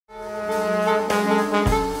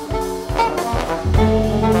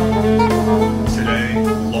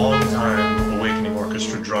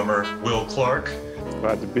Clark.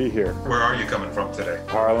 Glad to be here. Where are you coming from today?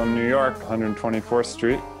 Harlem, New York, 124th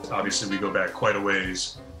Street. Obviously, we go back quite a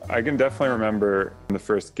ways. I can definitely remember the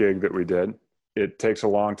first gig that we did. It takes a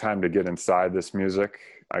long time to get inside this music.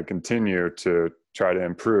 I continue to try to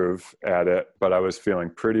improve at it, but I was feeling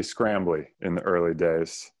pretty scrambly in the early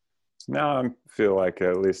days. Now I feel like I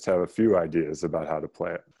at least have a few ideas about how to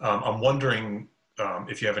play it. I'm wondering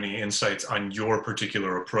if you have any insights on your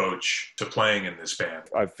particular approach to playing in this band.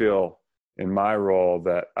 I feel in my role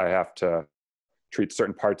that I have to treat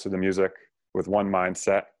certain parts of the music with one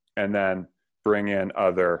mindset and then bring in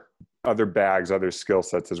other bags, other skill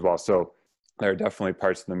sets as well. So there are definitely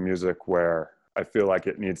parts of the music where I feel like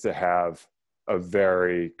it needs to have a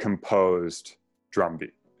very composed drum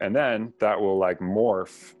beat. And then that will like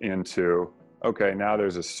morph into, okay, now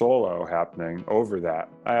there's a solo happening over that.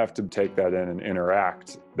 I have to take that in and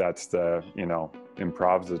interact. That's the,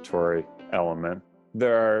 improvisatory element.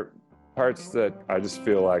 There are parts that I just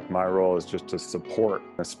feel like my role is just to support,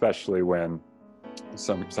 especially when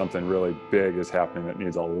something really big is happening that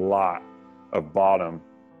needs a lot of bottom.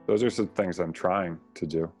 Those are some things I'm trying to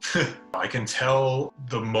do. I can tell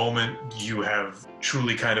the moment you have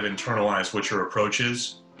truly kind of internalized what your approach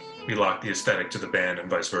is, we lock the aesthetic to the band and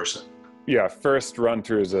vice versa. Yeah, first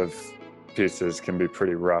run-throughs of pieces can be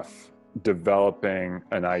pretty rough. Developing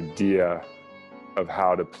an idea of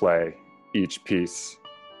how to play each piece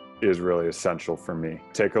is really essential for me.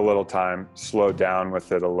 Take a little time, slow down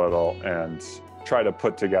with it a little, and try to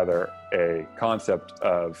put together a concept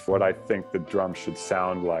of what I think the drum should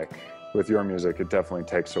sound like. With your music, it definitely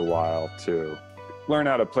takes a while to learn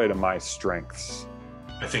how to play to my strengths.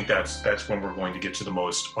 I think that's when we're going to get to the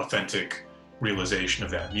most authentic realization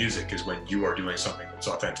of that music, is when you are doing something that's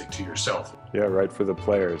authentic to yourself. Yeah, right for the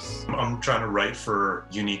players. I'm trying to write for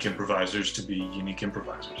unique improvisers to be unique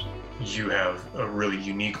improvisers. You have a really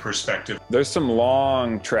unique perspective. There's some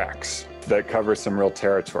long tracks that cover some real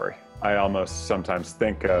territory. I almost sometimes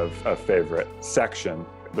think of a favorite section,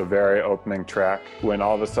 the very opening track, when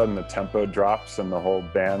all of a sudden the tempo drops and the whole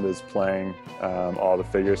band is playing all the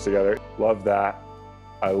figures together. Love that.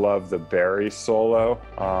 I love the Barry solo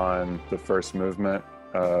on the first movement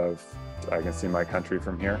of I Can See My Country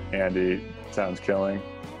From Here. Andy sounds killing.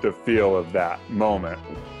 The feel of that moment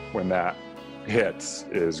when that hits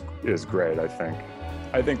is great, I think.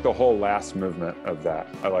 I think the whole last movement of that,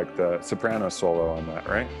 I like the soprano solo on that,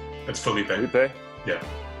 right? That's Felipe. Felipe? Yeah.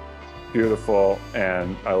 Beautiful,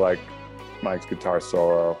 and I like Mike's guitar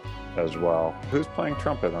solo as well. Who's playing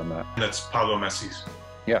trumpet on that? That's Pablo Messi's.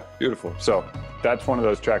 Yeah, beautiful. So that's one of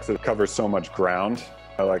those tracks that covers so much ground.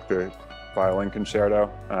 I like the violin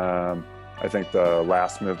concerto. I think the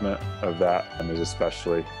last movement of that is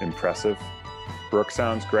especially impressive. Brooke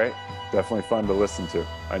sounds great. Definitely fun to listen to.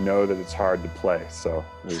 I know that it's hard to play, so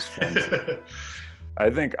it was fun.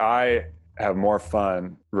 I think I have more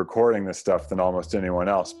fun recording this stuff than almost anyone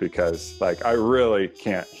else because I really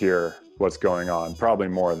can't hear what's going on, probably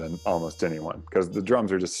more than almost anyone, because the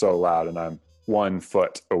drums are just so loud and I'm 1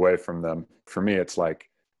 foot away from them. For me, it's like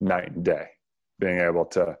night and day, being able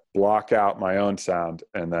to block out my own sound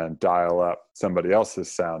and then dial up somebody else's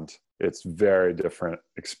sound. It's very different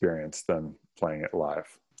experience than playing it live.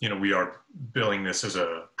 We are billing this as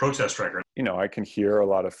a protest record. I can hear a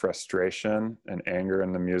lot of frustration and anger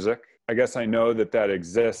in the music. I guess I know that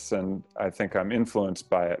exists, and I think I'm influenced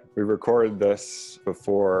by it. We recorded this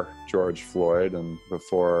before George Floyd and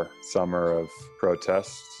before summer of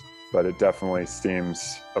protests, but it definitely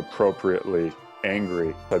seems appropriately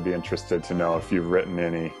angry. I'd be interested to know if you've written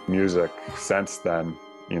any music since then,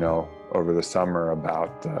 over the summer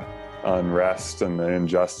about the unrest and the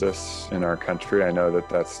injustice in our country. I know that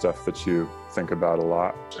that's stuff that you think about a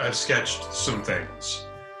lot. I've sketched some things.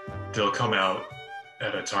 They'll come out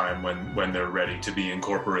at a time when they're ready to be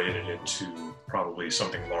incorporated into probably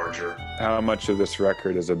something larger. How much of this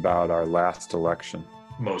record is about our last election?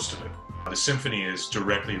 Most of it. The symphony is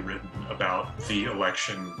directly written about the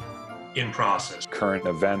election in process. Current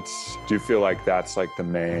events. Do you feel like that's the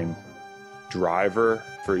main driver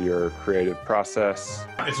for your creative process?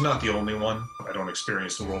 It's not the only one. I don't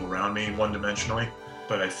experience the world around me one-dimensionally,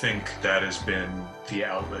 but I think that has been the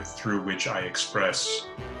outlet through which I express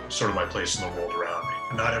sort of my place in the world around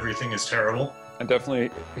me. Not everything is terrible. I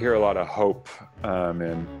definitely hear a lot of hope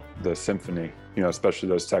in the symphony, especially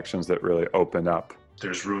those sections that really open up.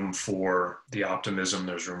 There's room for the optimism,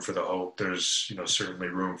 there's room for the hope, there's certainly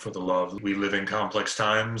room for the love. We live in complex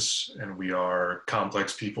times and we are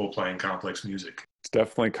complex people playing complex music. It's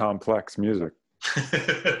definitely complex music.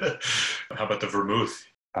 How about the Vermouth?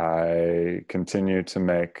 I continue to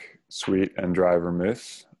make sweet and dry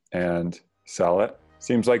vermouth and sell it.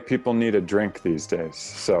 seems like people need a drink these days.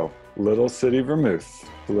 So Little City Vermouth,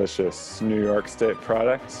 delicious New York State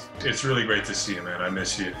products. It's really great to see you, man. I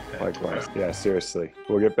miss you. Likewise. Yeah, seriously.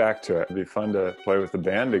 We'll get back to it. It'd be fun to play with the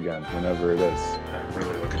band again whenever it is.